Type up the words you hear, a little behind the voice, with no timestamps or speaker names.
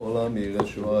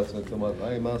First of all,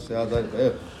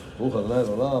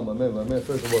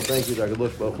 thank you to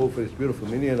HaKadosh Baruch Hu for this beautiful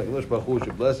minyan. HaKadosh Baruch Hu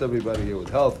should bless everybody here with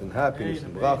health and happiness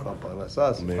and bracha,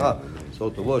 parnasah, simcha.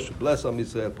 So Tov should bless Am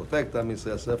Yisrael, protect Am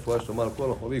Yisrael, sef rosh tomar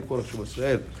kol hachovi, kol Hashem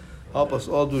Yisrael. Help us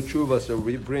all do tshuva so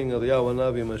we bring Eliyahu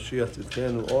Hanavi Mashiach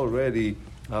Tzidkenu already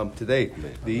today.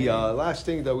 The last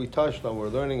thing that we touched on, we're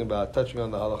learning about touching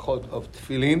on the halachot of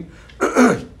tefillin.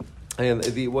 And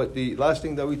the last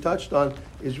thing that we touched on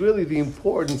is really the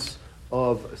importance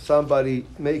of somebody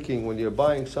making, when you're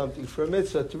buying something for a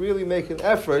mitzvah, to really make an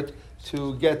effort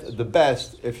to get the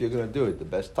best if you're going to do it. The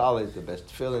best talit, the best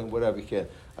tefillin, whatever you can.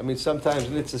 I mean,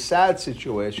 sometimes it's a sad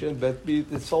situation, but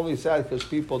it's only sad because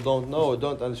people don't know or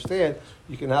don't understand.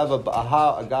 You can have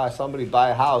somebody buy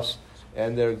a house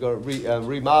and they're going to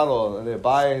remodel, and they're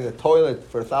buying a toilet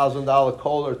for $1,000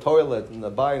 Kohler toilet, and they're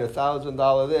buying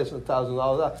 $1,000 this and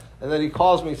 $1,000 that. And then he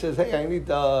calls me and says, hey, I need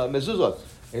mezuzot.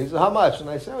 And he says, how much? And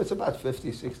I say, it's about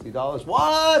 $50, $60.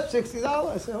 What? $60?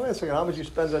 I say, wait a second, how much you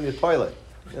spend on your toilet?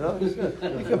 You know, you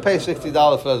can pay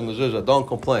 $60 for the mezuzah. Don't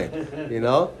complain. You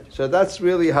know, so that's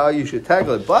really how you should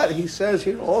tackle it. But he says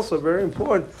here also very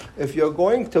important: if you're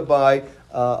going to buy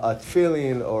a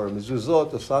tefillin or a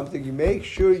mezuzot or something, you make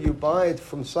sure you buy it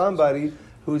from somebody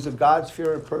who's a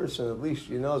God-fearing person. At least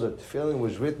you know that tefillin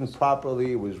was written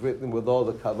properly. It was written with all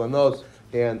the kavanot.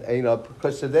 And you know,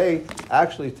 because today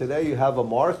you have a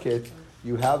market.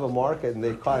 You have a market, and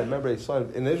I remember I saw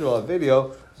in Israel a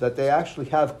video that they actually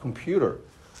have a computer,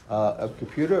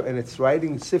 and it's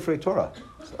writing Sifrei Torah.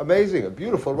 It's amazing, a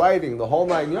beautiful writing, the whole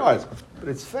 9 yards, but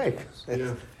it's fake.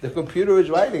 The computer is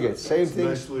writing it. Same thing.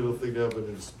 Nice little thing to have in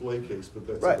a display case, but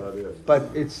that's right. About it. But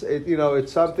it's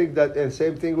something that, and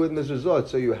same thing with mezuzot.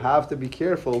 So you have to be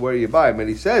careful where you buy them. And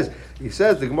he says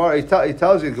the Gemara. He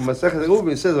tells you,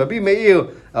 he says Rabbi Meir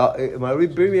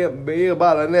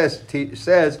Baal Hanes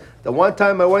says that one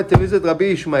time I went to visit Rabbi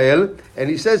Ishmael, and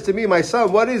he says to me, my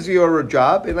son, what is your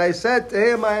job? And I said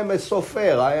to him, I am a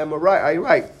sofer. I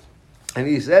write. And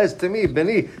he says to me,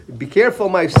 Beni, be careful,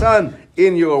 my son,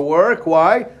 in your work.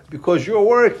 Why? Because your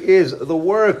work is the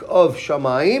work of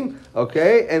Shamayim,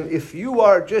 okay? And if you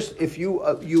are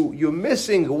you're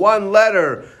missing one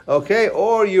letter, okay,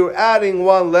 or you're adding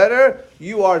one letter,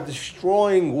 you are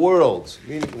destroying worlds.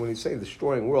 Meaning, when he's saying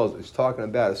destroying worlds, it's talking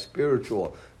about a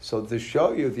spiritual. So to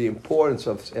show you the importance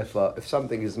of if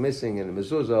something is missing in the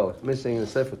mezuzah, missing in the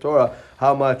Sefer Torah,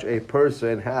 how much a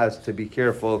person has to be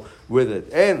careful with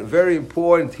it. And very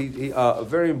important,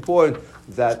 very important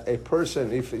that a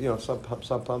person, if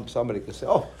sometimes somebody can say,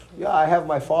 oh, yeah, I have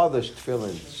my father's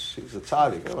tefillin. He's a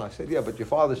tzaddik. I said, yeah, but your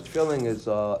father's tefillin is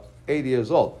 80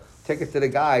 years old. Take it to the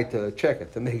guy to check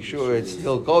it to make sure it's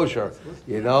still kosher.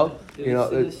 You know. It's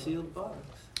in a sealed box.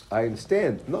 I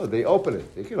understand. No, they open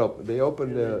it. They can open. They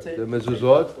open the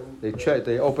mezuzot. They check.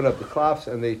 They open up the cloths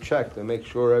and they check to make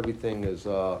sure everything is.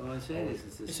 What I'm saying is,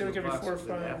 it's a sealed box.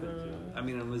 I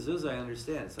mean, a mezuzah, I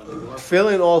understand.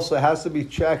 Filling also has to be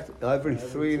checked every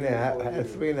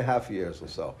 3.5 years or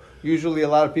so. Usually, a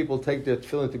lot of people take their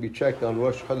tefillin to be checked on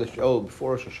Rosh Chodesh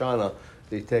before Rosh Hashanah.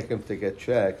 They take them to get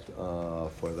checked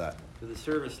for that. So the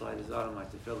service light is on my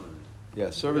tefillin. Yeah,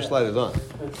 service light is on.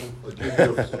 I'll give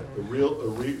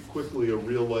you a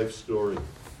real life story.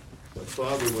 My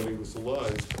father, when he was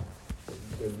alive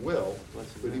and well,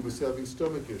 but he was having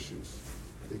stomach issues.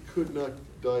 They could not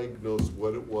diagnose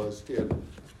what it was. He had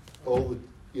all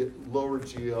the lower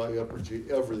GI, upper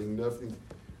GI, everything, nothing.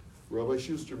 Rabbi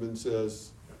Schusterman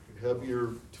says, have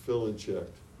your tefillin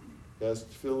checked. Has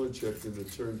tefillin checked, and it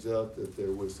turns out that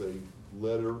there was a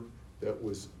letter that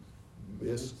was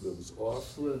missed, that was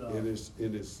off in his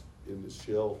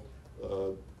shell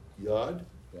yod.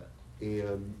 Yeah.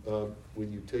 And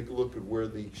when you take a look at where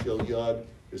the shell yod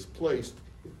is placed,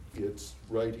 it's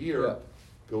right here,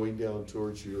 going down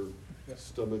towards your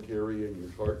stomach area and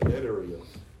your heart and head area.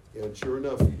 And sure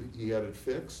enough, he had it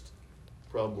fixed.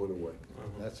 Problem went away.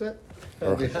 That's it.